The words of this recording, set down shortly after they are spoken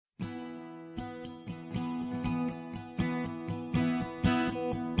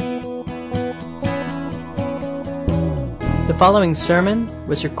following sermon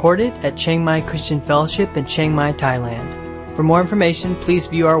was recorded at Chiang Mai Christian Fellowship in Chiang Mai, Thailand. For more information, please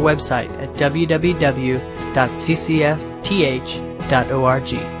view our website at www.ccfth.org.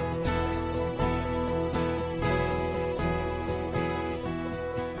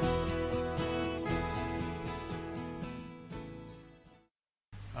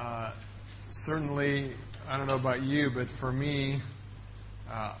 Certainly, I don't know about you, but for me,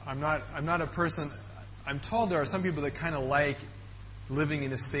 I'm not a person. I'm told there are some people that kind of like living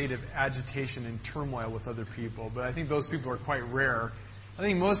in a state of agitation and turmoil with other people, but I think those people are quite rare. I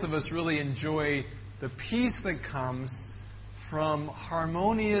think most of us really enjoy the peace that comes from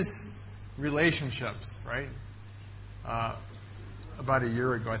harmonious relationships, right? About a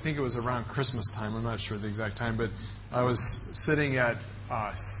year ago, I think it was around Christmas time, I'm not sure the exact time, but I was sitting at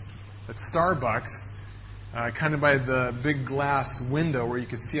Starbucks, kind of by the big glass window where you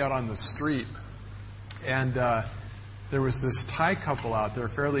could see out on the street. And there was this Thai couple out there,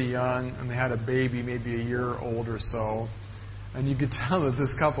 fairly young, and they had a baby, maybe a year old or so. And you could tell that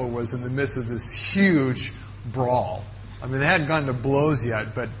this couple was in the midst of this huge brawl. I mean, they hadn't gotten to blows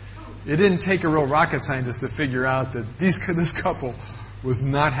yet, but it didn't take a real rocket scientist to figure out that this couple was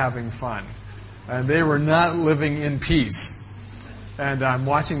not having fun. And they were not living in peace. And I'm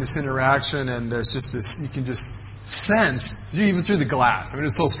watching this interaction, and there's just this, you can just sense, even through the glass, I mean,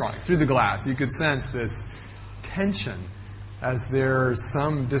 it's so strong, through the glass, you could sense this tension as there's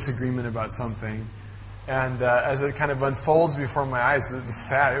some disagreement about something. And as it kind of unfolds before my eyes, it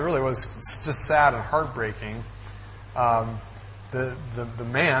really was just sad and heartbreaking. The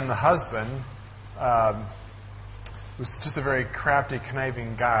man, the husband, was just a very crafty,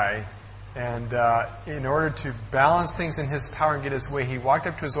 conniving guy. And in order to balance things in his power and get his way, he walked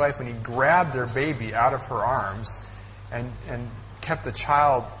up to his wife and he grabbed their baby out of her arms and kept the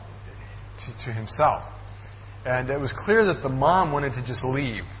child to himself. And it was clear that the mom wanted to just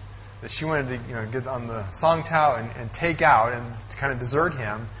leave, that she wanted to get on the song towel and take out and to kind of desert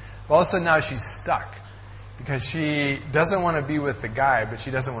him. But all of a sudden now she's stuck because she doesn't want to be with the guy, but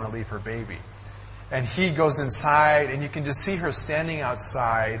she doesn't want to leave her baby. And he goes inside, and you can just see her standing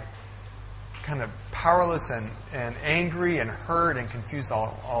outside, kind of powerless and angry and hurt and confused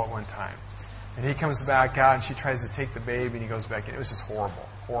all at one time. And he comes back out, and she tries to take the baby, and he goes back in. It was just horrible,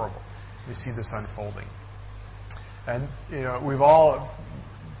 horrible. You see this unfolding. And, we've all,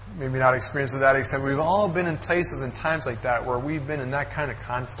 maybe not experienced that extent, we've all been in places and times like that where we've been in that kind of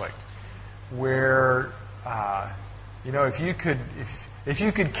conflict where, if you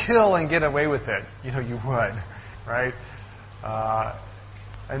could kill and get away with it, you would, right?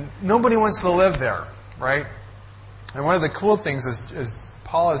 And nobody wants to live there, right? And one of the cool things is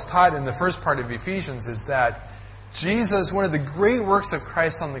Paul has taught in the first part of Ephesians is that Jesus, one of the great works of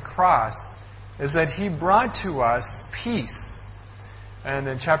Christ on the cross, is that He brought to us peace. And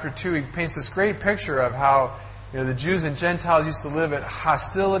in chapter 2, he paints this great picture of how the Jews and Gentiles used to live at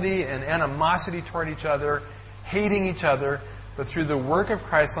hostility and animosity toward each other, hating each other. But through the work of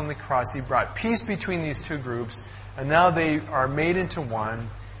Christ on the cross, He brought peace between these two groups. And now they are made into one.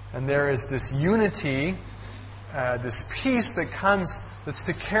 And there is this unity, this peace that comes, that's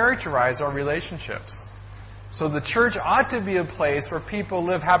to characterize our relationships. So the church ought to be a place where people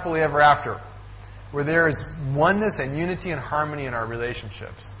live happily ever after, where there is oneness and unity and harmony in our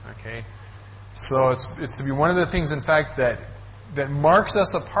relationships. Okay, so it's to be one of the things, in fact, that marks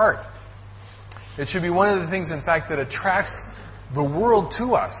us apart. It should be one of the things, in fact, that attracts the world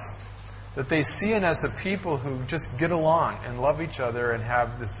to us. That they see in us a people who just get along and love each other and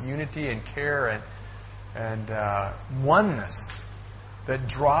have this unity and care and oneness that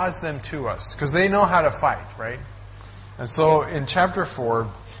draws them to us. Because they know how to fight, right? And so in chapter 4,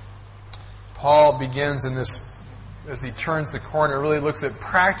 Paul begins in this, as he turns the corner, really looks at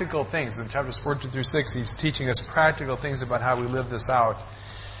practical things. In chapters 4 through 6, he's teaching us practical things about how we live this out.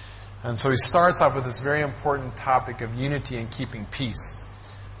 And so he starts off with this very important topic of unity and keeping peace.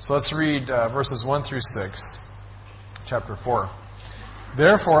 So let's read verses 1 through 6, chapter 4.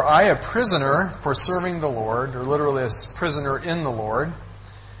 Therefore, I, a prisoner for serving the Lord, or literally a prisoner in the Lord,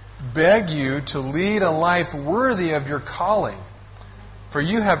 beg you to lead a life worthy of your calling, for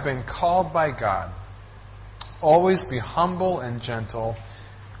you have been called by God. Always be humble and gentle,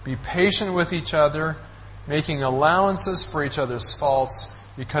 be patient with each other, making allowances for each other's faults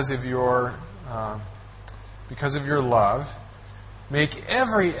because of your love. Make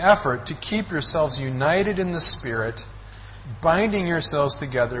every effort to keep yourselves united in the Spirit, binding yourselves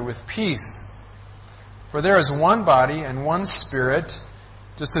together with peace. For there is one body and one Spirit,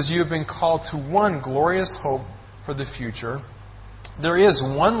 just as you have been called to one glorious hope for the future. There is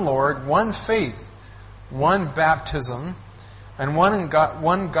one Lord, one faith, one baptism, and one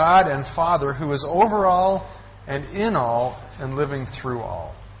God and Father who is over all and in all and living through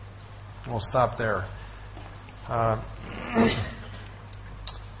all. We'll stop there.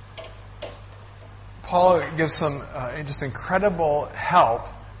 Paul gives some just incredible help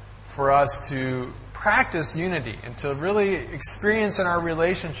for us to practice unity and to really experience in our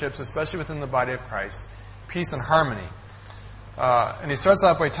relationships, especially within the body of Christ, peace and harmony. And he starts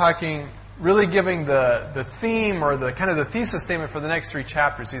off by really giving the theme or the kind of the thesis statement for the next 3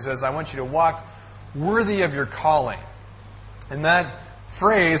 chapters. He says, I want you to walk worthy of your calling. And that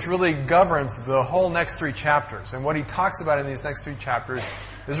phrase really governs the whole next 3 chapters. And what he talks about in these next 3 chapters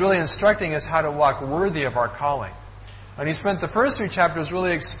is really instructing us how to walk worthy of our calling. And he spent the first 3 chapters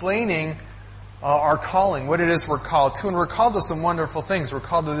really explaining our calling, what it is we're called to. And we're called to some wonderful things. We're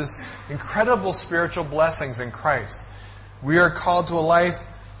called to this incredible spiritual blessings in Christ. We are called to a life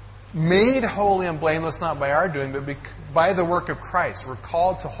made holy and blameless, not by our doing, but by the work of Christ. We're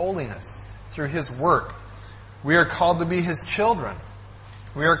called to holiness through His work. We are called to be His children.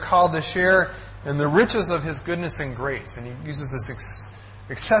 We are called to share in the riches of His goodness and grace. And he uses this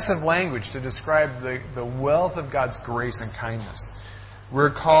excessive language to describe the wealth of God's grace and kindness. We're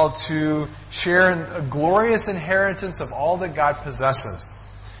called to share in a glorious inheritance of all that God possesses.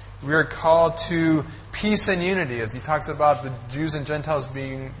 We are called to peace and unity. As he talks about the Jews and Gentiles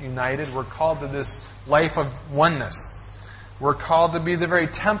being united, we're called to this life of oneness. We're called to be the very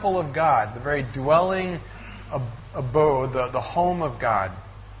temple of God, the very dwelling abode, the home of God.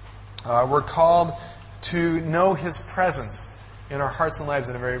 We're called to know His presence in our hearts and lives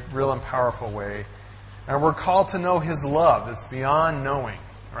in a very real and powerful way. And we're called to know His love that's beyond knowing,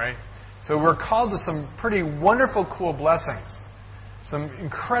 right? So we're called to some pretty wonderful, cool blessings, some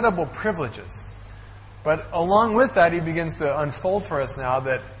incredible privileges. But along with that, he begins to unfold for us now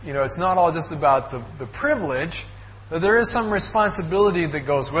that, it's not all just about the privilege, that there is some responsibility that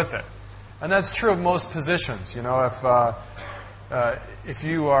goes with it. And that's true of most positions. If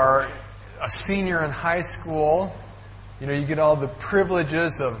you are a senior in high school, you get all the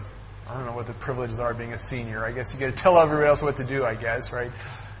privileges of, I don't know what the privileges are being a senior. I guess you get to tell everybody else what to do, I guess, right?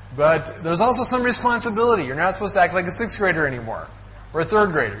 But there's also some responsibility. You're not supposed to act like a 6th grader anymore. Or a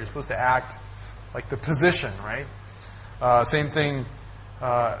 3rd grader. You're supposed to act like the position, right? Same thing,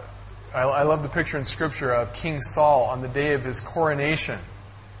 I love the picture in Scripture of King Saul on the day of his coronation.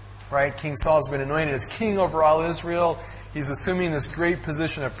 Right? King Saul's been anointed as king over all Israel. He's assuming this great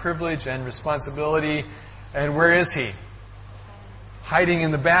position of privilege and responsibility. And where is he? Hiding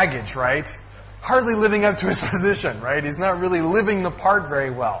in the baggage, right? Hardly living up to his position, right? He's not really living the part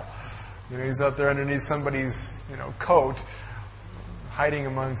very well. He's out there underneath somebody's, coat, hiding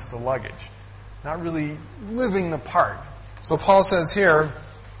amongst the luggage. Not really living the part. So Paul says here,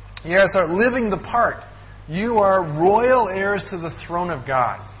 you got to start living the part. You are royal heirs to the throne of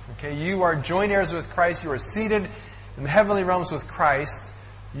God. Okay, you are joint heirs with Christ. You are seated in the heavenly realms with Christ.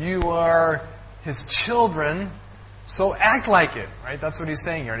 You are His children. So act like it, right? That's what he's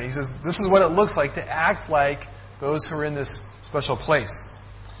saying here. And he says, this is what it looks like to act like those who are in this special place.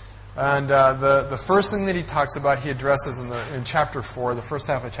 And the first thing that he talks about, he addresses in chapter 4, the first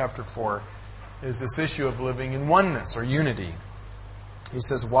half of chapter 4, is this issue of living in oneness or unity. He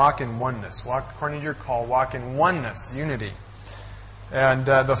says, walk in oneness. Walk according to your call. Walk in oneness, unity. And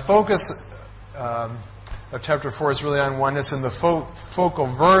the focus of chapter 4 is really on oneness. And the focal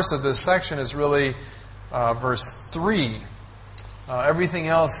verse of this section is really verse 3. Everything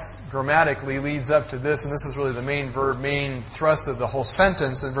else grammatically leads up to this. And this is really the main thrust of the whole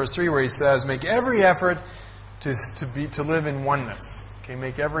sentence in verse 3 where he says, make every effort to live in oneness. Okay,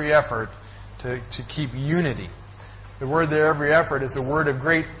 make every effort to keep unity. The word there, every effort, is a word of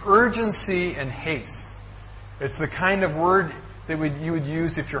great urgency and haste. It's the kind of word that you would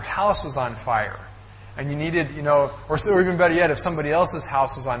use if your house was on fire. And you needed, or even better yet, if somebody else's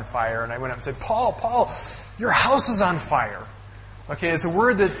house was on fire. And I went up and said, Paul, your house is on fire. Okay, it's a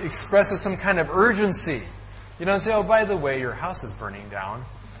word that expresses some kind of urgency. You don't say, oh, by the way, your house is burning down.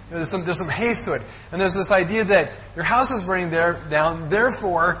 There's some haste to it. And there's this idea that your house is burning down,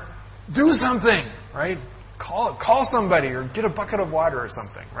 therefore, do something, right? Call somebody or get a bucket of water or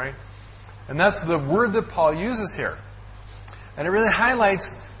something, right? And that's the word that Paul uses here. And it really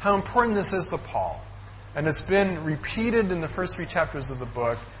highlights how important this is to Paul. And it's been repeated in the first 3 chapters of the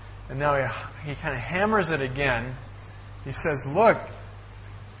book. And now he kind of hammers it again. He says, look,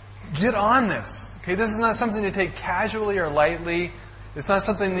 get on this. Okay, this is not something to take casually or lightly. It's not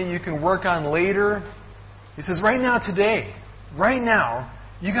something that you can work on later. He says, right now, today, right now,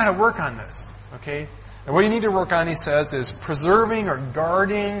 you got to work on this. Okay? And what you need to work on, he says, is preserving or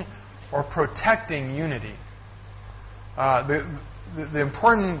guarding or protecting unity. The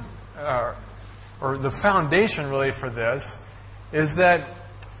important, or the foundation really for this, is that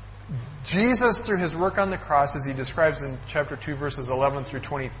Jesus, through His work on the cross, as He describes in chapter 2, verses 11 through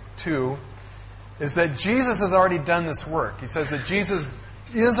 22, is that Jesus has already done this work. He says that Jesus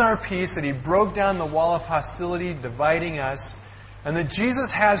is our peace, that He broke down the wall of hostility dividing us, and that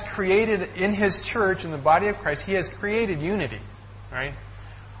Jesus has created in His church, in the body of Christ, He has created unity. Right?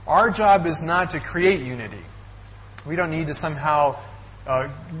 Our job is not to create unity. We don't need to somehow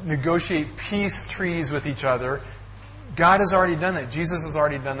negotiate peace treaties with each other. God has already done that. Jesus has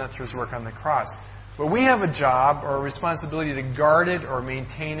already done that through His work on the cross. But we have a job or a responsibility to guard it or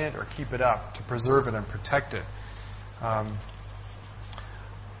maintain it or keep it up, to preserve it and protect it. And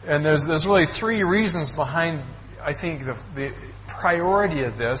there's really three reasons behind, I think, the priority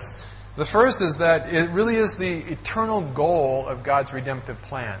of this. The first is that it really is the eternal goal of God's redemptive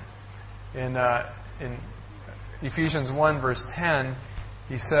plan. In Ephesians 1, verse 10,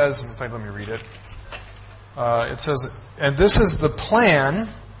 he says, in fact, let me read it. It says, "And this is the plan.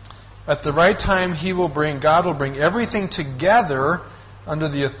 At the right time, God will bring everything together under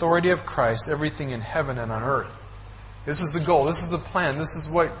the authority of Christ, everything in heaven and on earth." This is the goal. This is the plan. This is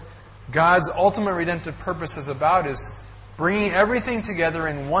what God's ultimate redemptive purpose is about, is bringing everything together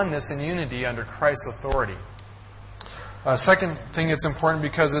in oneness and unity under Christ's authority. Second thing, it's important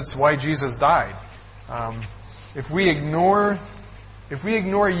because it's why Jesus died. If we ignore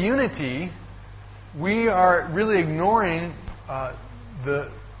unity, we are really ignoring the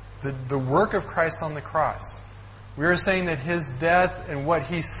work of Christ on the cross. We are saying that His death and what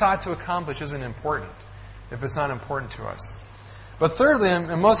He sought to accomplish isn't important, if it's not important to us. But thirdly,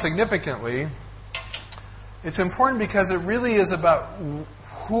 and most significantly, it's important because it really is about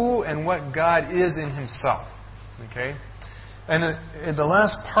who and what God is in Himself. Okay? And in the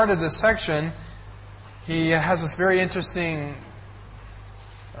last part of this section, he has this very interesting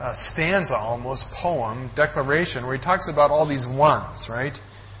stanza, almost poem, declaration, where he talks about all these ones, right?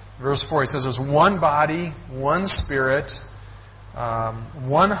 Verse 4, he says there's one body, one Spirit,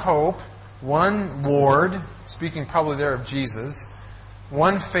 one hope, one Lord, speaking probably there of Jesus,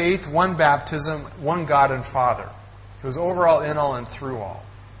 one faith, one baptism, one God and Father, who is over all, in all, and through all.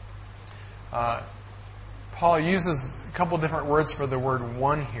 Paul uses a couple different words for the word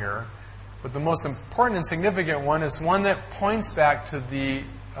one here, but the most important and significant one is one that points back to the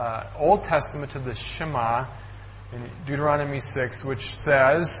Old Testament, to the Shema in Deuteronomy 6, which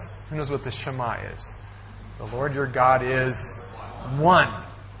says, who knows what the Shema is? The Lord your God is one.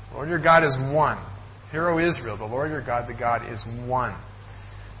 The Lord your God is one. Hear, O Israel, the Lord your God, the God is one.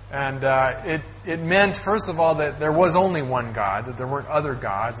 And it meant, first of all, that there was only one God, that there weren't other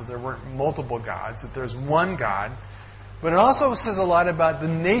gods, that there weren't multiple gods, that there's one God. But it also says a lot about the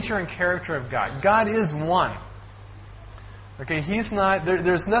nature and character of God. God is one. Okay, He's not,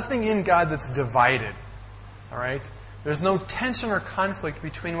 there's nothing in God that's divided. All right? There's no tension or conflict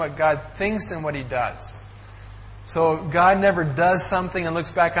between what God thinks and what He does. So God never does something and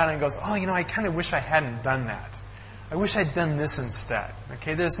looks back on it and goes, oh, I kind of wish I hadn't done that. I wish I'd done this instead.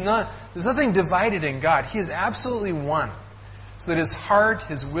 Okay, there's nothing divided in God. He is absolutely one. So that His heart,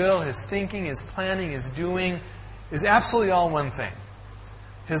 His will, His thinking, His planning, His doing is absolutely all one thing.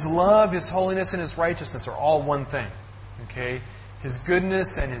 His love, His holiness, and His righteousness are all one thing. Okay? His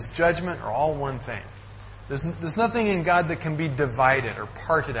goodness and His judgment are all one thing. There's nothing in God that can be divided or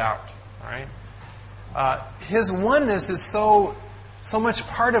parted out. All right? His oneness is so much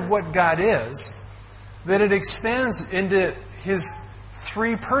part of what God is that it extends into His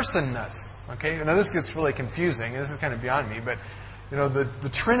three-personness. Okay? Now this gets really confusing. This is kind of beyond me, but the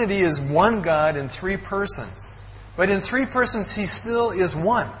Trinity is one God in three persons. But in three persons, He still is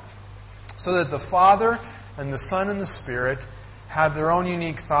one. So that the Father and the Son and the Spirit have their own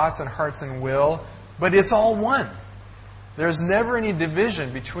unique thoughts and hearts and will, but it's all one. There's never any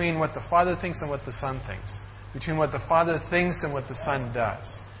division between what the Father thinks and what the Son thinks, between what the Father thinks and what the Son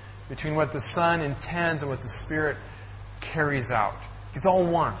does, between what the Son intends and what the Spirit carries out. It's all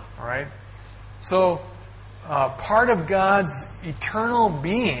one, all right? So, part of God's eternal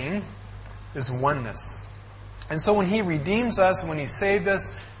being is oneness. And so when He redeems us, when He saved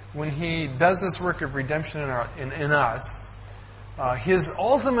us, when He does this work of redemption in us, His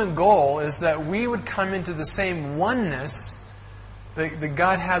ultimate goal is that we would come into the same oneness that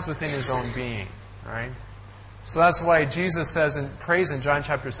God has within His own being, all right? So that's why Jesus says and prays in John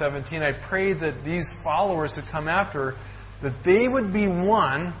chapter 17, I pray that these followers who come after, that they would be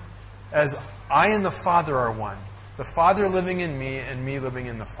one as I and the Father are one. The Father living in me and me living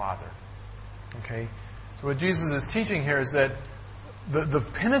in the Father. Okay? So what Jesus is teaching here is that the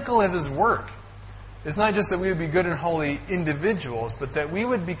pinnacle of His work is not just that we would be good and holy individuals, but that we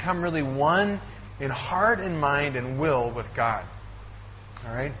would become really one in heart and mind and will with God.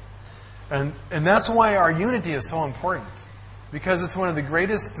 All right? And that's why our unity is so important. Because it's one of the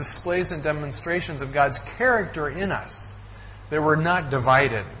greatest displays and demonstrations of God's character in us. That we're not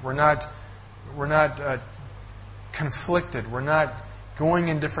divided. We're not conflicted. We're not going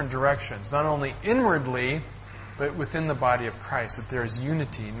in different directions. Not only inwardly, but within the body of Christ. That there is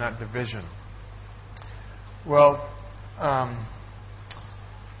unity, not division. Well,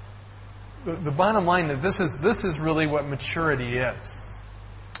 the bottom line is this is really what maturity is.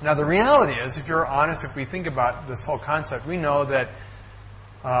 Now, the reality is, if you're honest, if we think about this whole concept, we know that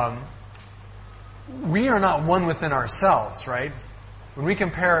we are not one within ourselves, right? When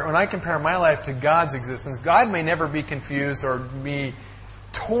I compare my life to God's existence, God may never be confused or be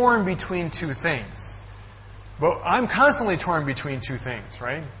torn between two things. But I'm constantly torn between two things,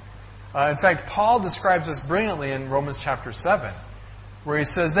 right? In fact, Paul describes this brilliantly in Romans chapter 7, where he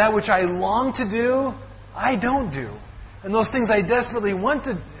says, that which I long to do, I don't do. And those things I desperately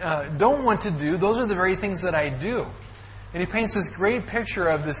don't want to do, those are the very things that I do. And he paints this great picture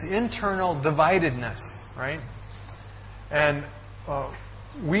of this internal dividedness, right? And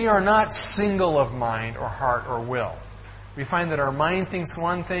we are not single of mind or heart or will. We find that our mind thinks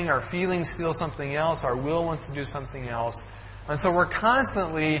one thing, our feelings feel something else, our will wants to do something else. And so we're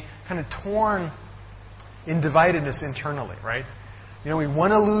constantly kind of torn in dividedness internally, right? We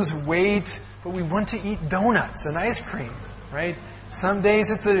want to lose weight, but we want to eat donuts and ice cream, right? Some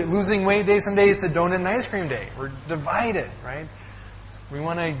days it's a losing weight day, some days it's a donut and ice cream day. We're divided, right? We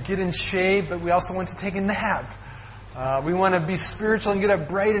want to get in shape, but we also want to take a nap. We want to be spiritual and get up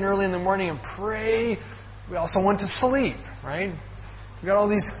bright and early in the morning and pray. We also want to sleep, right? We've got all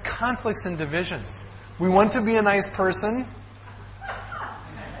these conflicts and divisions. We want to be a nice person,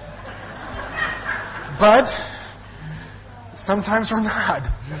 but sometimes we're not,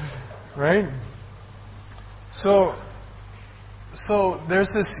 right? So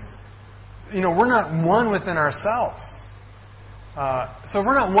there's this, we're not one within ourselves. So if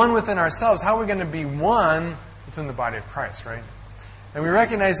we're not one within ourselves, how are we going to be one within the body of Christ, right? And we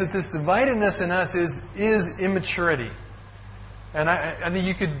recognize that this dividedness in us is immaturity. And I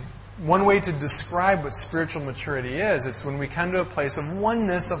think one way to describe what spiritual maturity is, it's when we come to a place of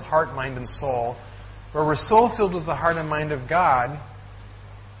oneness of heart, mind, and soul, where we're so filled with the heart and mind of God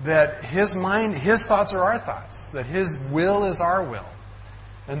that His thoughts are our thoughts, that His will is our will,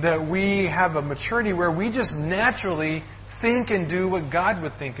 and that we have a maturity where we just naturally think and do what God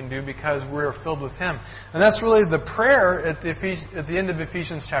would think and do because we're filled with Him. And that's really the prayer at the end of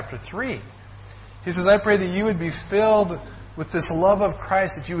Ephesians chapter 3. He says, I pray that you would be filled with this love of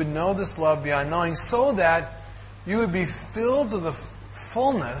Christ, that you would know this love beyond knowing, so that you would be filled to the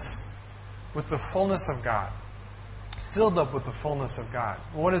fullness with the fullness of God. Filled up with the fullness of God.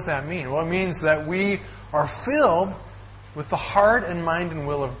 Well, what does that mean? Well, it means that we are filled with the heart and mind and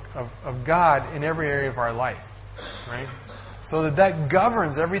will of God in every area of our life. Right? So that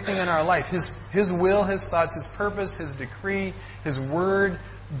governs everything in our life. His will, His thoughts, His purpose, His decree, His word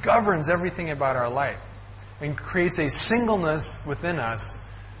governs everything about our life and creates a singleness within us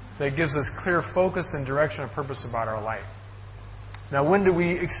that gives us clear focus and direction and purpose about our life. Now, when do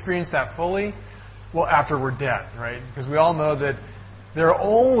we experience that fully? Well, after we're dead, right? Because we all know that there are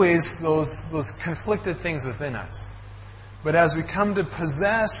always those conflicted things within us. But as we come to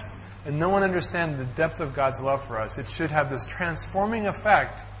possess and know and understand the depth of God's love for us, it should have this transforming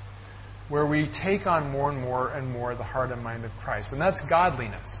effect where we take on more and more the heart and mind of Christ. And that's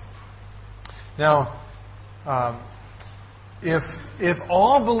godliness. Now, if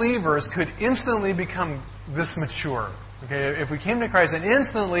all believers could instantly become this mature, okay, if we came to Christ and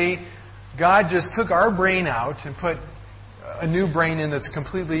instantly God just took our brain out and put a new brain in that's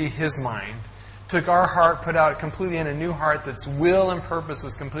completely His mind, took our heart, put out completely in a new heart that's will and purpose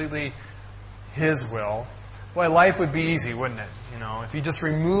was completely His will, boy, life would be easy, wouldn't it? If He just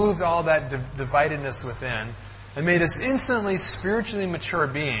removed all that dividedness within and made us instantly spiritually mature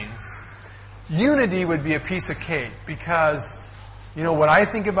beings, unity would be a piece of cake, because what I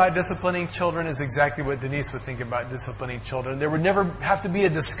think about disciplining children is exactly what Denise would think about disciplining children. There would never have to be a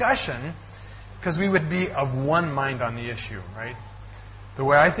discussion because we would be of one mind on the issue, right? The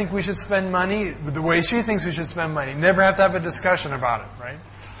way I think we should spend money, the way she thinks we should spend money, never have to have a discussion about it, right?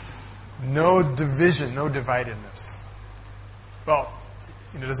 No division, no dividedness. Well,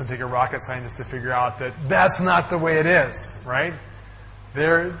 it doesn't take a rocket scientist to figure out that that's not the way it is, right?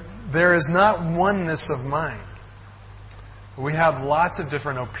 There is not oneness of mind. We have lots of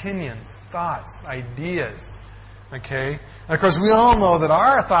different opinions, thoughts, ideas. Okay? And of course, we all know that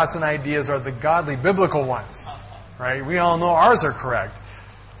our thoughts and ideas are the godly, biblical ones. Right? We all know ours are correct.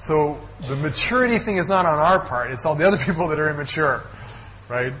 So the maturity thing is not on our part. It's all the other people that are immature.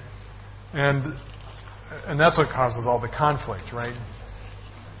 Right? And that's what causes all the conflict, right?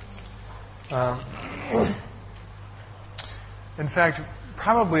 In fact,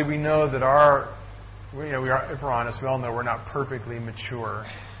 probably we know that if we're honest, we all know we're not perfectly mature.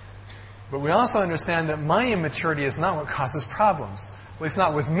 But we also understand that my immaturity is not what causes problems. At least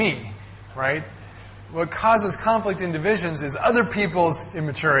not with me, right? What causes conflict and divisions is other people's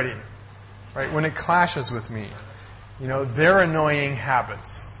immaturity, right? When it clashes with me. Their annoying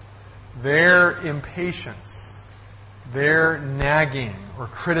habits, their impatience, their nagging or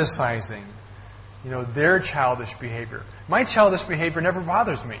criticizing, their childish behavior. My childish behavior never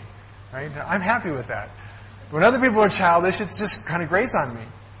bothers me, right? I'm happy with that. When other people are childish, it just kind of grates on me.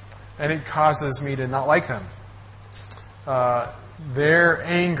 And it causes me to not like them. Their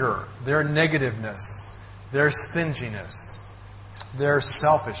anger, their negativeness, their stinginess, their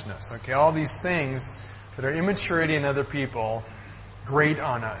selfishness. Okay, all these things that are immaturity in other people grate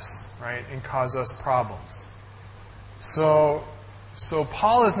on us, right, and cause us problems. So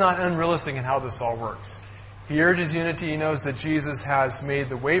Paul is not unrealistic in how this all works. He urges unity. He knows that Jesus has made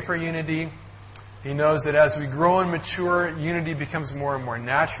the way for unity. He knows that as we grow and mature, unity becomes more and more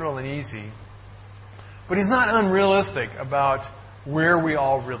natural and easy. But he's not unrealistic about where we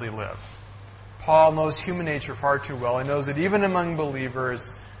all really live. Paul knows human nature far too well. He knows that even among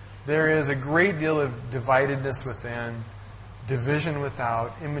believers, there is a great deal of dividedness within, division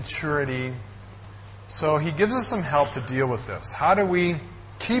without, immaturity. So he gives us some help to deal with this. How do we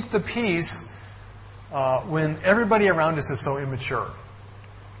keep the peace when everybody around us is so immature?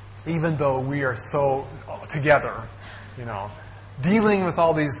 Even though we are so together, dealing with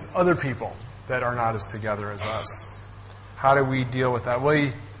all these other people that are not as together as us. How do we deal with that?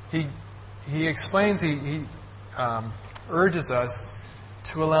 Well, he explains, he urges us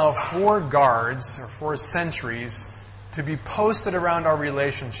to allow 4 guards or 4 sentries to be posted around our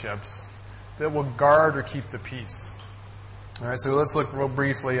relationships that will guard or keep the peace. All right, so let's look real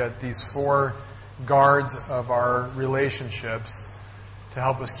briefly at these 4 guards of our relationships to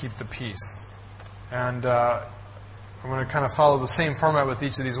help us keep the peace. And I'm going to kind of follow the same format with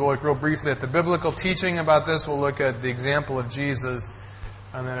each of these. We'll look real briefly at the biblical teaching about this. We'll look at the example of Jesus,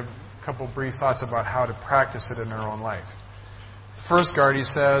 and then a couple brief thoughts about how to practice it in our own life. The first guard, he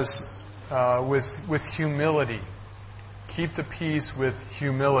says, with humility. Keep the peace with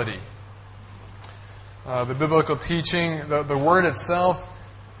humility. The biblical teaching, the word itself,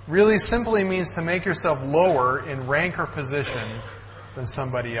 really simply means to make yourself lower in rank or position than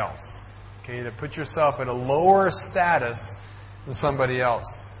somebody else. Okay, to put yourself at a lower status than somebody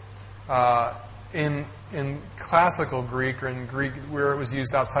else. In classical Greek, or in Greek where it was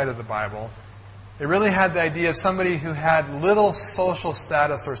used outside of the Bible, it really had the idea of somebody who had little social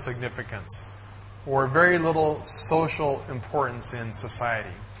status or significance, or very little social importance in society.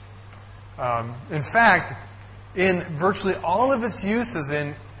 In fact, in virtually all of its uses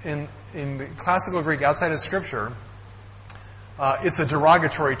in the classical Greek outside of Scripture, it's a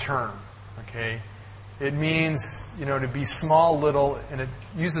derogatory term. Okay, it means to be small, little, and it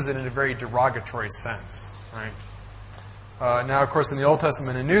uses it in a very derogatory sense. Right. Now, of course, in the Old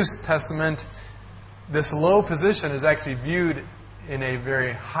Testament and New Testament, this low position is actually viewed in a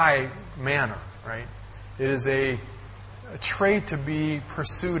very high manner. Right. It is a trait to be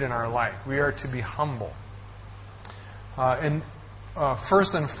pursued in our life. We are to be humble. And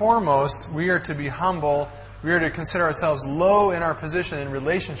first and foremost, we are to be humble. We are to consider ourselves low in our position in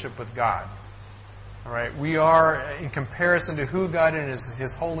relationship with God. All right, we are, in comparison to who God is and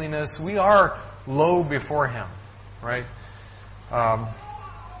His holiness, we are low before Him. Right.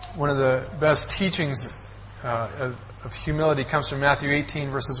 One of the best teachings of humility comes from Matthew 18,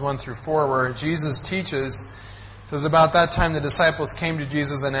 verses 1 through 4, where Jesus teaches. It says, about that time the disciples came to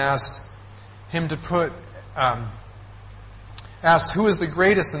Jesus and asked Him to asked, who is the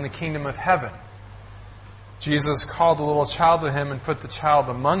greatest in the kingdom of heaven? Jesus called a little child to Him and put the child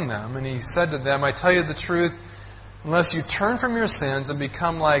among them. And He said to them, I tell you the truth, unless you turn from your sins and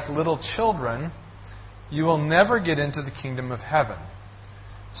become like little children, you will never get into the kingdom of heaven.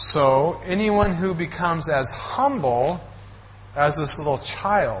 So, anyone who becomes as humble as this little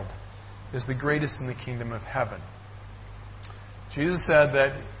child is the greatest in the kingdom of heaven. Jesus said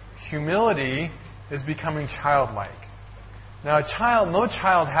that humility is becoming childlike. Now, no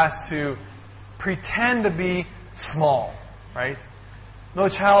child has to pretend to be small, right? No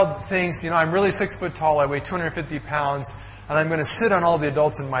child thinks, I'm really 6 foot tall, I weigh 250 pounds, and I'm going to sit on all the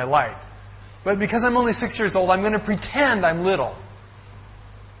adults in my life. But because I'm only 6 years old, I'm going to pretend I'm little.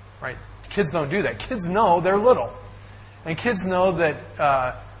 Right? Kids don't do that. Kids know they're little. And kids know that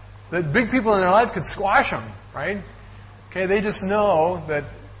big people in their life could squash them. Right? Okay, they just know that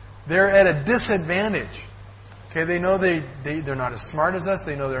they're at a disadvantage. Okay, they know they're not as smart as us.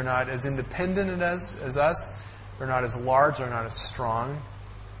 They know they're not as independent as us. They're not as large. They're not as strong.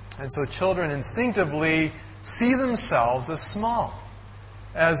 And so children instinctively see themselves as small,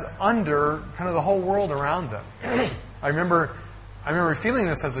 as under kind of the whole world around them. I remember feeling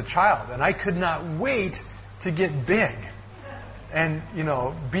this as a child, and I could not wait to get big and,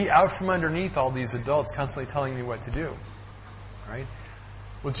 be out from underneath all these adults constantly telling me what to do. Right?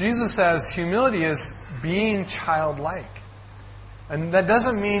 Well, Jesus says humility is being childlike. And that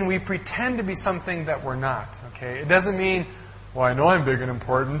doesn't mean we pretend to be something that we're not. Okay? It doesn't mean, well, I know I'm big and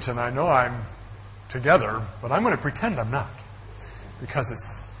important, and I know I'm together, but I'm going to pretend I'm not. Because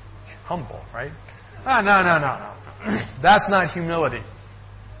it's humble, right? No. That's not humility.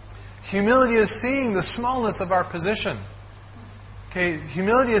 Humility is seeing the smallness of our position. Okay,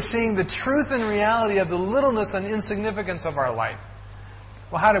 humility is seeing the truth and reality of the littleness and insignificance of our life.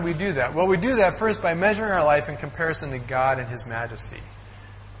 Well, how do we do that? Well, we do that first by measuring our life in comparison to God and His majesty.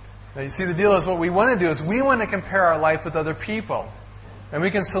 Now, you see, the deal is what we want to do is we want to compare our life with other people. And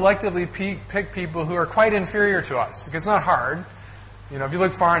we can selectively pick people who are quite inferior to us. It's not hard. If you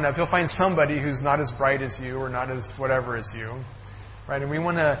look far enough, you'll find somebody who's not as bright as you or not as whatever as you. Right? And we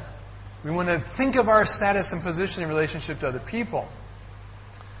want to think of our status and position in relationship to other people.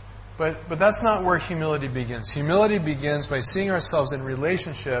 But that's not where humility begins. Humility begins by seeing ourselves in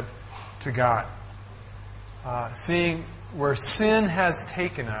relationship to God. Seeing where sin has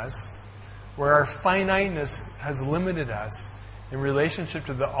taken us, where our finiteness has limited us in relationship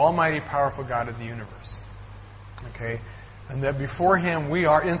to the almighty, powerful God of the universe. Okay? And that before Him we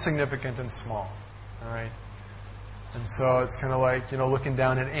are insignificant and small. All right? And so it's kind of like, looking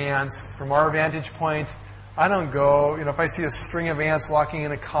down at ants. From our vantage point, I don't go, if I see a string of ants walking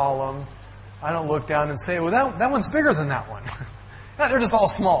in a column, I don't look down and say, well, that one's bigger than that one. They're just all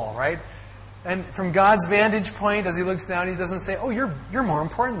small, right? And from God's vantage point, as He looks down, He doesn't say, oh, you're more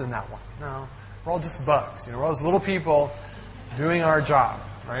important than that one. No, we're all just bugs. We're all just little people doing our job,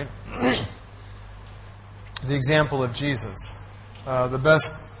 right? The example of Jesus.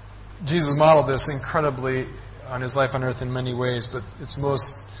 Jesus modeled this incredibly on His life on earth in many ways, but it's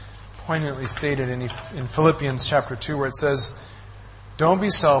most poignantly stated in Philippians chapter 2, where it says, don't be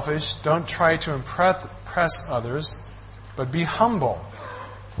selfish, don't try to impress others, but be humble,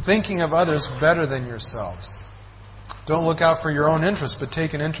 thinking of others better than yourselves. Don't look out for your own interest, but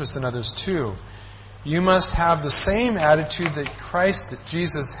take an interest in others too. You must have the same attitude that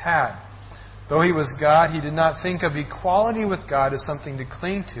Jesus had. Though He was God, He did not think of equality with God as something to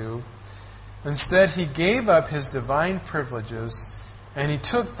cling to. Instead, He gave up His divine privileges and He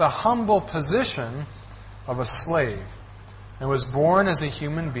took the humble position of a slave and was born as a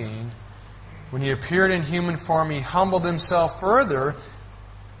human being. When He appeared in human form, He humbled Himself further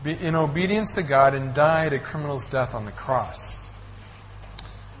in obedience to God and died a criminal's death on the cross.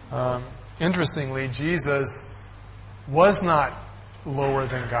 Interestingly, Jesus was not lower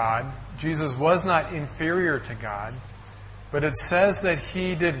than God. Jesus was not inferior to God. But it says that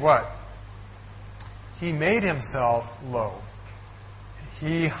He did what? He made Himself low.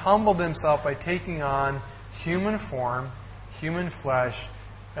 He humbled Himself by taking on human form, human flesh,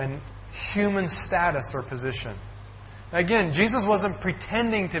 and human status or position. Now again, Jesus wasn't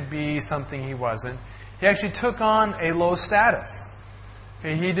pretending to be something He wasn't. He actually took on a low status.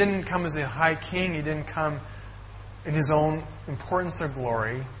 Okay, He didn't come as a high king. He didn't come in His own importance or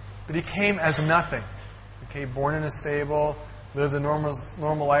glory. But He came as nothing. Okay, born in a stable, lived a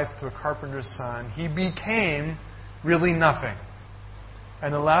normal life to a carpenter's son. He became really nothing.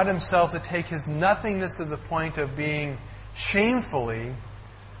 And allowed Himself to take His nothingness to the point of being shamefully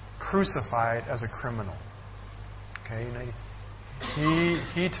crucified as a criminal. Okay,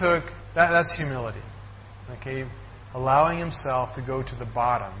 He took that's humility. Okay, allowing Himself to go to the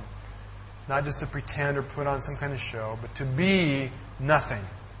bottom, not just to pretend or put on some kind of show, but to be nothing,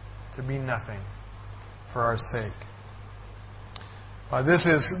 for our sake. This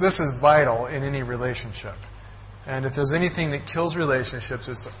is vital in any relationship. And if there's anything that kills relationships,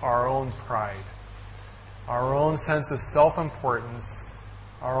 it's our own pride. Our own sense of self-importance,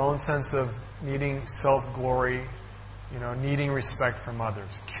 our own sense of needing self-glory, needing respect from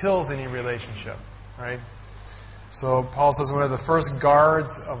others. Kills any relationship, right? So Paul says one of the first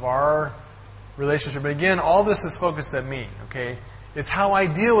guards of our relationship. But again, all this is focused at me, okay? It's how I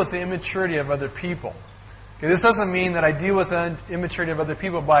deal with the immaturity of other people. Okay, this doesn't mean that I deal with the immaturity of other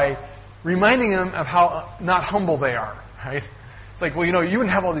people by reminding them of how not humble they are, right? It's like, well, you wouldn't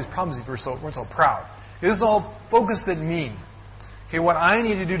have all these problems if you weren't so proud. This is all focused at me. Okay, what I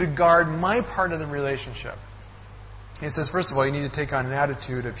need to do to guard my part of the relationship. He says, first of all, you need to take on an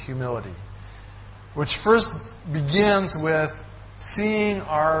attitude of humility, which first begins with seeing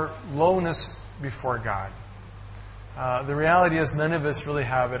our lowness before God. The reality is none of us really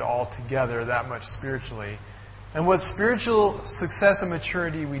have it all together that much spiritually. And what spiritual success and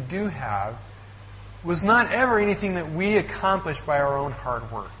maturity we do have was not ever anything that we accomplished by our own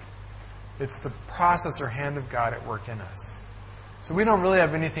hard work. It's the process or hand of God at work in us. So we don't really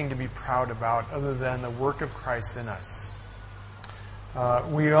have anything to be proud about other than the work of Christ in us.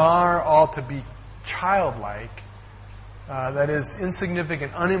 We are all to be childlike, that is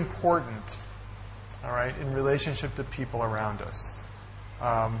insignificant, unimportant, all right, in relationship to people around us.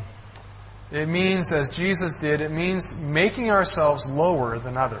 It means, as Jesus did, it means making ourselves lower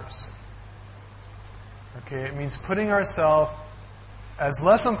than others. Okay, it means putting ourselves as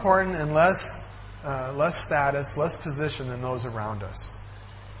less important and less status, less position than those around us.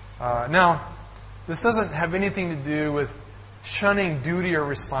 Now, this doesn't have anything to do with shunning duty or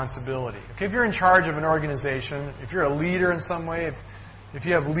responsibility. Okay, if you're in charge of an organization, if you're a leader in some way, if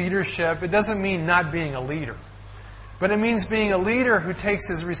you have leadership, it doesn't mean not being a leader. But it means being a leader who takes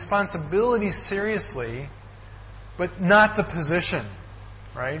his responsibility seriously, but not the position,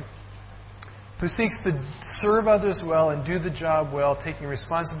 right? Who seeks to serve others well and do the job well, taking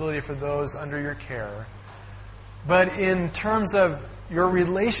responsibility for those under your care. But in terms of your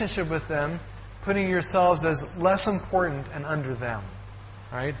relationship with them, putting yourselves as less important and under them,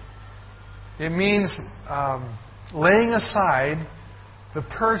 right? It means laying aside the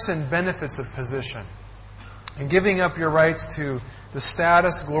perks and benefits of position and giving up your rights to the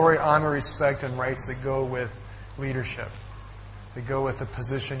status, glory, honor, respect, and rights that go with leadership, that go with the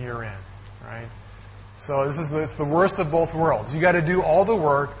position you're in, right? So it's the worst of both worlds. You got to do all the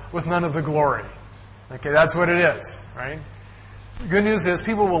work with none of the glory. Okay, that's what it is, right? The good news is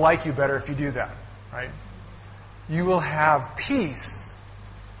people will like you better if you do that, right? You will have peace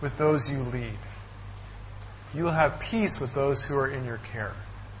with those you lead. You will have peace with those who are in your care.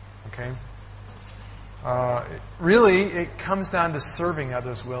 Okay? Really, it comes down to serving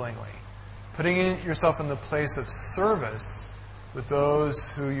others willingly. Putting yourself in the place of service with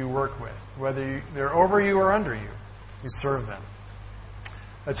those who you work with. Whether they're over you or under you, you serve them.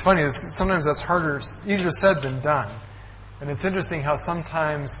 It's funny, sometimes that's easier said than done. And it's interesting how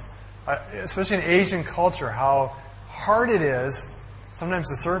sometimes, especially in Asian culture, how hard it is sometimes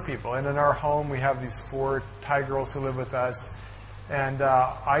to serve people. And in our home, we have these 4 Thai girls who live with us. And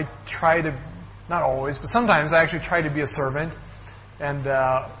I try to, not always, but sometimes I actually try to be a servant. And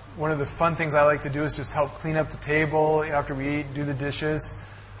one of the fun things I like to do is just help clean up the table after we eat, do the dishes.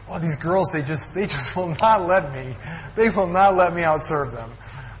 Oh, these girls, they just will not let me. They will not let me outserve them.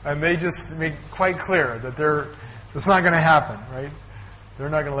 And they just make quite clear that it's not going to happen, right? They're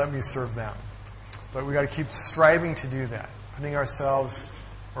not going to let me serve them. But we've got to keep striving to do that. Putting ourselves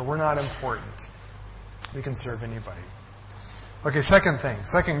where we're not important. We can serve anybody. Okay,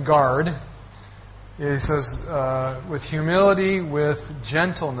 second guard. It says, with humility, with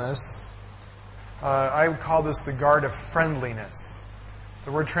gentleness. I would call this the guard of friendliness.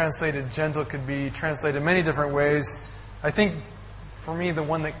 The word translated gentle could be translated many different ways. I think, for me, the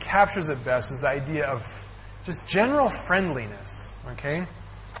one that captures it best is the idea of just general friendliness. Okay?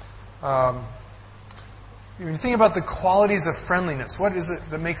 When you think about the qualities of friendliness, what is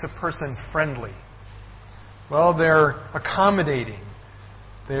it that makes a person friendly? Well, they're accommodating.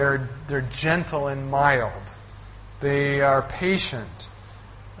 They're gentle and mild. They are patient.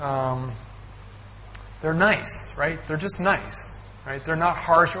 They're nice, right? They're just nice. Right? They're not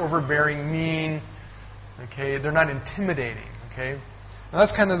harsh, overbearing, mean. Okay? They're not intimidating. Okay? And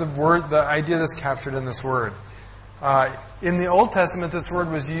that's kind of the idea that's captured in this word. In the Old Testament, this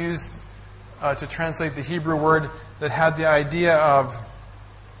word was used to translate the Hebrew word that had the idea of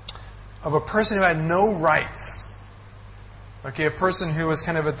a person who had no rights. Okay, a person who was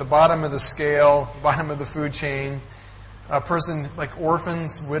kind of at the bottom of the scale, bottom of the food chain. A person like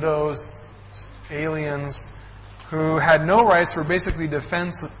orphans, widows, aliens, who had no rights, were basically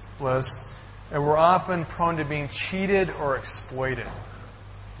defenseless, and were often prone to being cheated or exploited.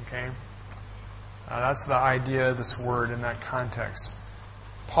 Okay? That's the idea of this word in that context.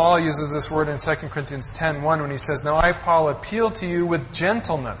 Paul uses this word in 2 Corinthians 10:1 when he says, "Now I, Paul, appeal to you with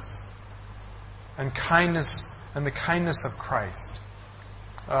gentleness and kindness and the kindness of Christ."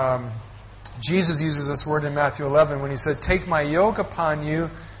 Jesus uses this word in Matthew 11 when he said, "Take my yoke upon you,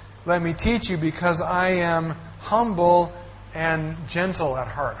 let me teach you, because I am humble and gentle at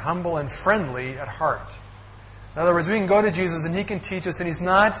heart, humble and friendly at heart. In other words, we can go to Jesus and He can teach us, and He's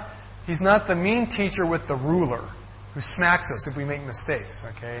not the mean teacher with the ruler who smacks us if we make mistakes.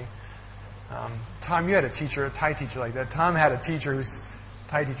 Okay, Tom, you had a Thai teacher like that. Tom had a Thai teacher who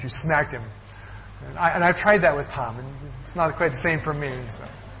smacked him, and I've tried that with Tom, and it's not quite the same for me. So.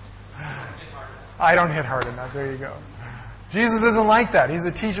 I don't hit hard enough. There you go. Jesus isn't like that. He's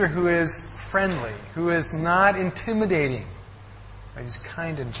a teacher who is friendly, who is not intimidating. He's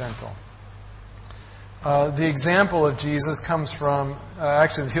kind and gentle. The example of Jesus comes from,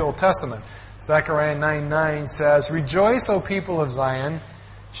 actually, the Old Testament. Zechariah 9:9 says, "Rejoice, O people of Zion.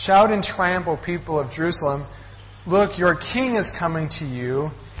 Shout in triumph, O people of Jerusalem. Look, your king is coming to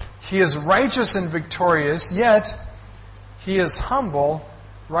you. He is righteous and victorious, yet he is humble,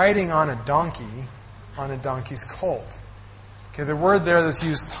 riding on a donkey's colt." Okay, the word there that's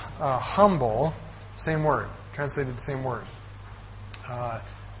used, humble, same word, translated the same word.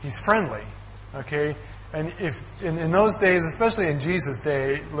 He's friendly. Okay, and if in those days, especially in Jesus'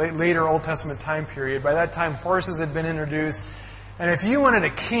 day, later Old Testament time period, by that time horses had been introduced, and if you wanted a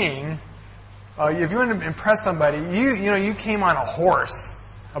king, if you wanted to impress somebody, you came on a horse,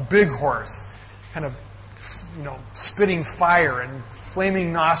 a big horse, kind of, spitting fire and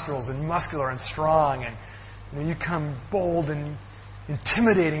flaming nostrils and muscular and strong, and you come bold and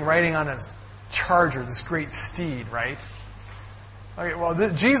intimidating, riding on a charger, this great steed, right? Okay, well,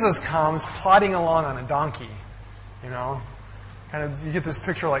 Jesus comes plodding along on a donkey, kind of, you get this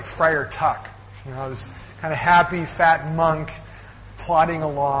picture like Friar Tuck, this kind of happy, fat monk plodding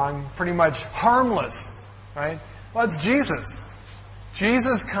along, pretty much harmless, right? Well, it's Jesus.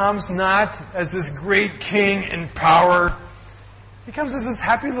 Jesus comes not as this great king in power. He comes as this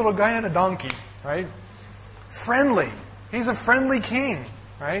happy little guy on a donkey, right? Friendly. He's a friendly king,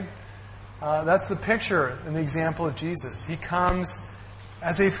 right? That's the picture and the example of Jesus. He comes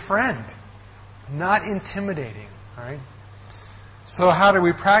as a friend, not intimidating, right? So how do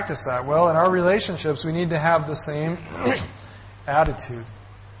we practice that? Well, in our relationships, we need to have the same attitude.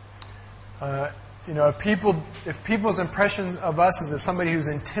 If people's impression of us is as somebody who's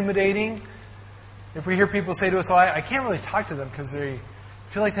intimidating, if we hear people say to us, I can't really talk to them because they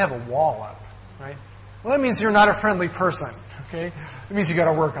feel like they have a wall up, right? Well, that means you're not a friendly person, okay? It means you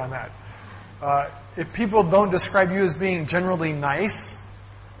got to work on that. If people don't describe you as being generally nice,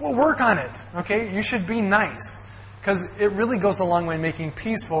 well, work on it, okay? You should be nice, because it really goes a long way in making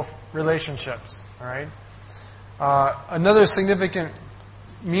peaceful relationships, all right? Another significant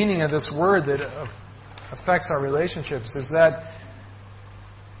meaning of this word that affects our relationships is that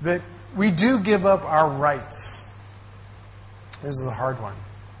we do give up our rights. This is a hard one.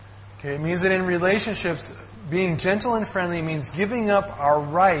 Okay, it means that in relationships, being gentle and friendly means giving up our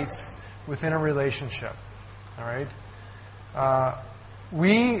rights within a relationship. All right?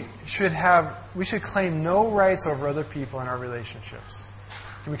 We should claim no rights over other people in our relationships.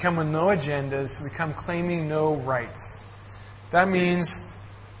 We come with no agendas. We come claiming no rights. That means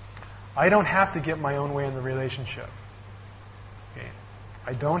I don't have to get my own way in the relationship. Okay?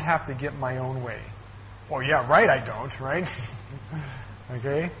 I don't have to get my own way. Well, yeah, right, I don't, right?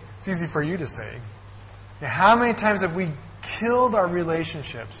 Okay? It's easy for you to say. Now, how many times have we killed our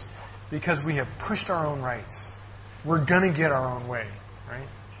relationships because we have pushed our own rights? We're going to get our own way, right?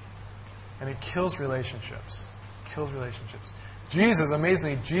 And it kills relationships. It kills relationships.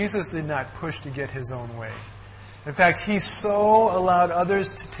 Amazingly, Jesus did not push to get His own way. In fact, He so allowed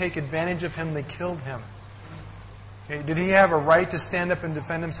others to take advantage of Him, they killed Him. Okay? Did He have a right to stand up and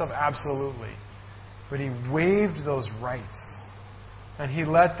defend Himself? Absolutely. But He waived those rights. And He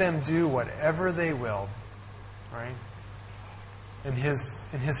let them do whatever they willed, right? In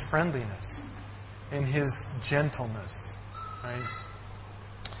His friendliness, in His gentleness, right?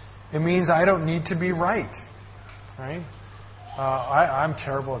 It means I don't need to be right, right? I'm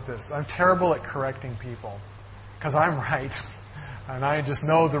terrible at this. I'm terrible at correcting people because I'm right, and I just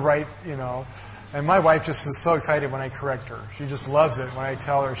know the right, And my wife just is so excited when I correct her. She just loves it when I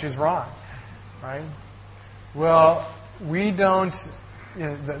tell her she's wrong, right? Well, we don't.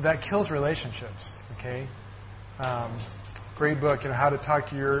 That kills relationships. Okay, great book. How to talk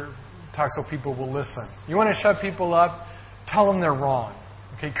so people will listen. You want to shut people up? Tell them they're wrong.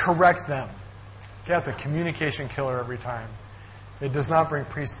 Okay, correct them. Okay, that's a communication killer every time. It does not bring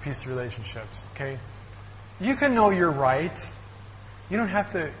peace to relationships. Okay, you can know you're right. You don't have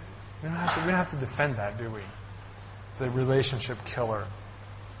to. We don't have to defend that, do we? It's a relationship killer.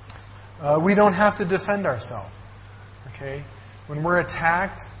 We don't have to defend ourselves. Okay. When we're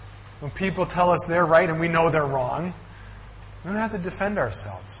attacked, when people tell us they're right and we know they're wrong, we don't have to defend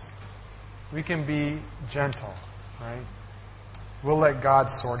ourselves. We can be gentle, right? We'll let God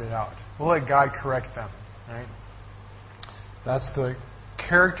sort it out. We'll let God correct them. Right? That's the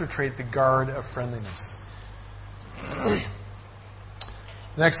character trait, the guard of friendliness.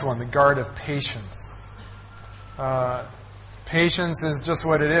 Next one, the guard of patience. Patience is just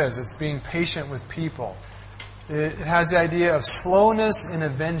what it is. It's being patient with people. It has the idea of slowness in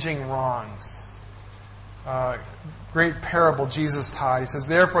avenging wrongs. Great parable Jesus taught. He says,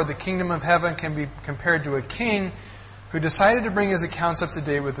 therefore the kingdom of heaven can be compared to a king who decided to bring his accounts up to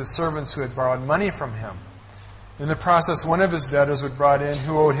date with his servants who had borrowed money from him. In the process, one of his debtors was brought in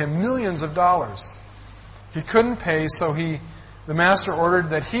who owed him millions of dollars. He couldn't pay, so the master ordered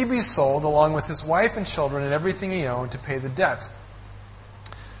that he be sold along with his wife and children and everything he owned to pay the debt.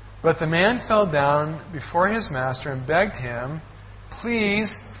 But the man fell down before his master and begged him,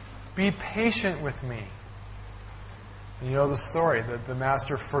 please be patient with me. And you know the story, that the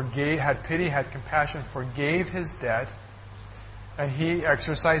master had pity, had compassion, forgave his debt, and he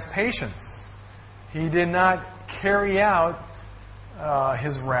exercised patience. He did not carry out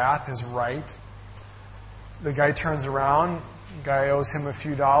his wrath, his right. The guy turns around, the guy owes him a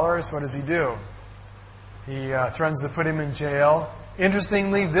few dollars. What does he do? He threatens to put him in jail.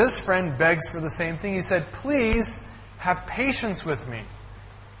 Interestingly, this friend begs for the same thing. He said, please have patience with me.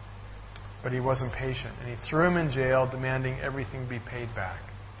 But he wasn't patient, and he threw him in jail, demanding everything be paid back.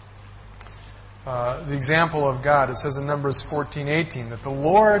 The example of God, it says in Numbers 14:18, that the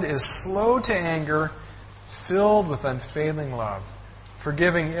Lord is slow to anger, filled with unfailing love,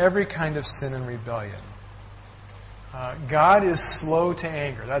 forgiving every kind of sin and rebellion. God is slow to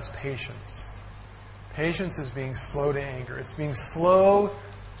anger. That's patience. Patience is being slow to anger. It's being slow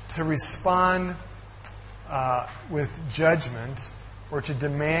to respond with judgment or to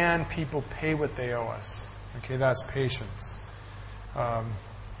demand people pay what they owe us. Okay, that's patience.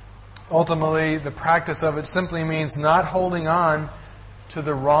 Ultimately, the practice of it simply means not holding on to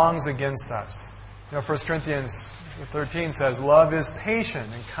the wrongs against us. 1 Corinthians 13 says, love is patient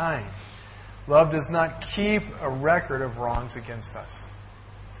and kind. Love does not keep a record of wrongs against us.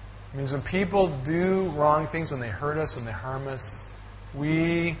 It means when people do wrong things, when they hurt us, when they harm us,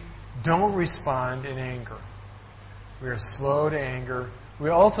 we don't respond in anger. We are slow to anger. We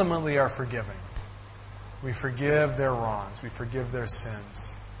ultimately are forgiving. We forgive their wrongs. We forgive their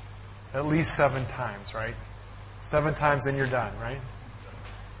sins. At least 7 times, right? 7 times, then you're done, right?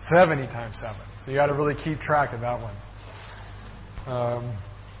 70 times 7. So you got to really keep track of that one.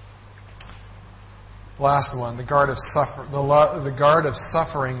 Last one, the guard of suffering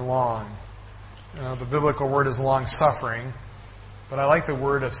long. The biblical word is long suffering, but I like the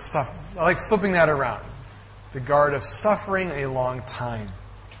word of I like flipping that around. The guard of suffering a long time.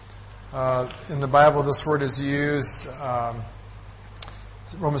 In the Bible, this word is used.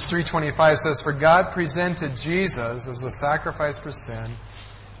 Romans 3:25 says, "For God presented Jesus as a sacrifice for sin.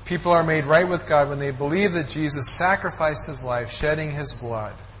 People are made right with God when they believe that Jesus sacrificed his life, shedding his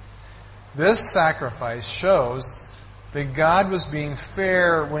blood. This sacrifice shows that God was being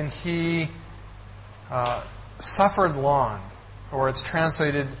fair when he suffered long, or it's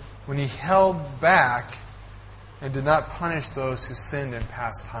translated, when he held back and did not punish those who sinned in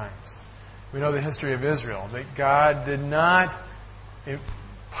past times." We know the history of Israel, that God did not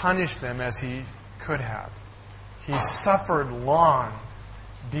punish them as he could have. He suffered long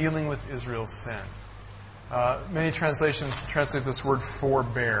dealing with Israel's sin. Many translations translate this word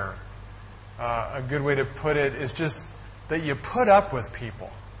forbear. A good way to put it is just that you put up with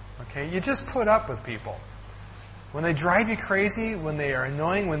people. Okay? You just put up with people. When they drive you crazy, when they are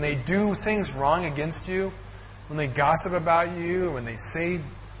annoying, when they do things wrong against you, when they gossip about you, when they say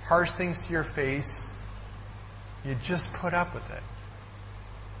harsh things to your face, you just put up with it.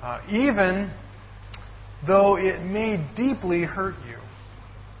 Even though it may deeply hurt you.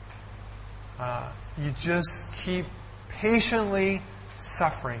 You just keep patiently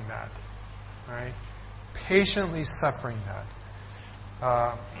suffering that. All right? Patiently suffering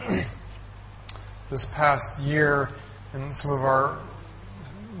that. This past year, in some of our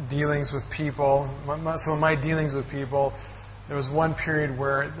dealings with people, some of my dealings with people, there was one period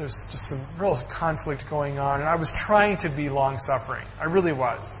where there's just some real conflict going on, and I was trying to be long-suffering. I really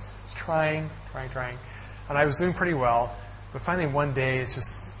was. I was trying. And I was doing pretty well, but finally one day, it's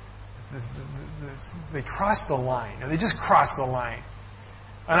just, they crossed the line. They just crossed the line.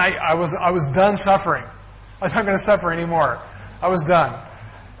 And I was done suffering. I was not going to suffer anymore. I was done.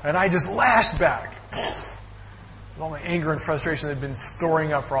 And I just lashed back. All my anger and frustration that had been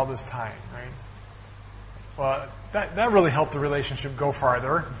storing up for all this time, right? Well, that really helped the relationship go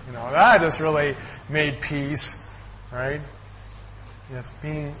farther. That just really made peace, right? It's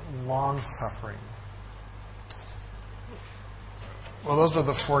being long-suffering. Well, those are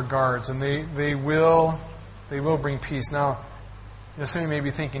the 4 guards, and they will bring peace. Now, some of you may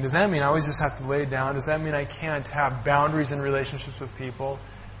be thinking, does that mean I always just have to lay down? Does that mean I can't have boundaries in relationships with people?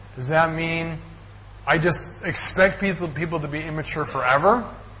 Does that mean I just expect people to be immature forever?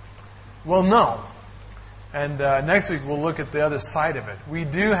 Well, no. And next week we'll look at the other side of it. We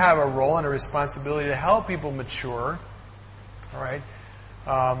do have a role and a responsibility to help people mature. All right?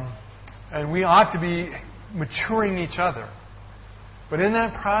 And we ought to be maturing each other. But in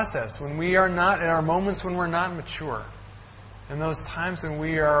that process, when we are not, in our moments when we're not mature, in those times when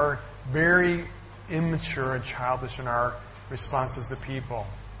we are very immature and childish in our responses to people,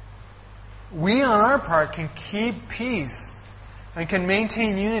 we on our part can keep peace and can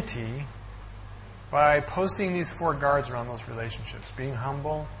maintain unity by posting these 4 guards around those relationships. Being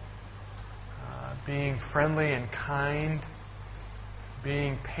humble, being friendly and kind,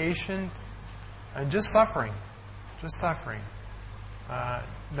 being patient, and just suffering. Just suffering.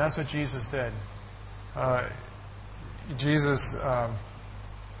 That's what Jesus did. Jesus,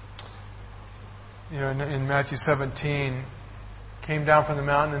 in Matthew 17, came down from the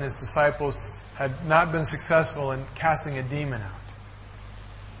mountain, and his disciples had not been successful in casting a demon out.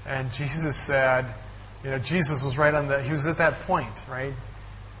 And Jesus said, Jesus was he was at that point, right?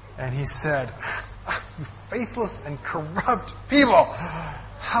 And he said, "You faithless and corrupt people,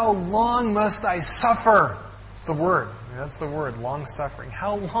 how long must I suffer?" It's the word. That's the word, long suffering.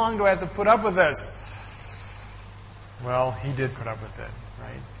 How long do I have to put up with this? Well, he did put up with it,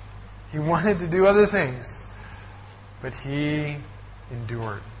 right? He wanted to do other things, but he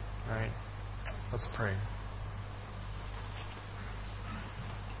endured, right? Let's pray.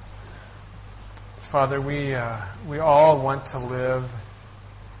 Father, we all want to live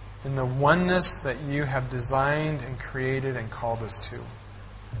in the oneness that you have designed and created and called us to.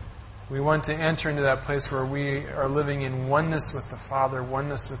 We want to enter into that place where we are living in oneness with the Father,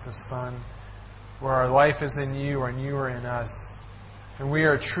 oneness with the Son, where our life is in you and you are in us. And we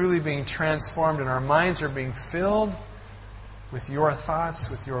are truly being transformed and our minds are being filled with your thoughts,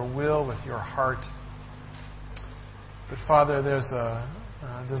 with your will, with your heart. But Father, there's a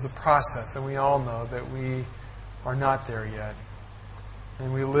process, and we all know that we are not there yet.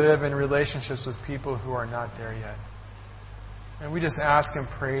 And we live in relationships with people who are not there yet. And we just ask and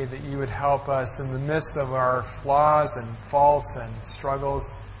pray that you would help us in the midst of our flaws and faults and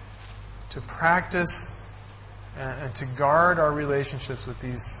struggles to practice and to guard our relationships with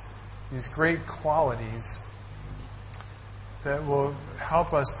these great qualities that will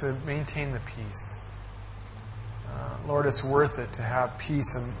help us to maintain the peace. Lord, it's worth it to have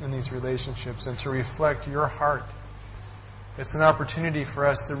peace in these relationships and to reflect your heart. It's an opportunity for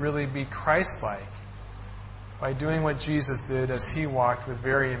us to really be Christ-like by doing what Jesus did as he walked with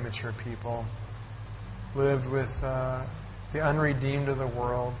very immature people, lived with the unredeemed of the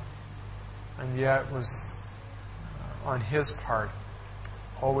world, and yet was on his part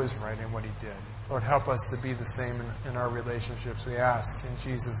always right in what he did. Lord, help us to be the same in our relationships, we ask in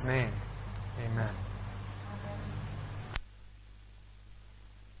Jesus' name. Amen.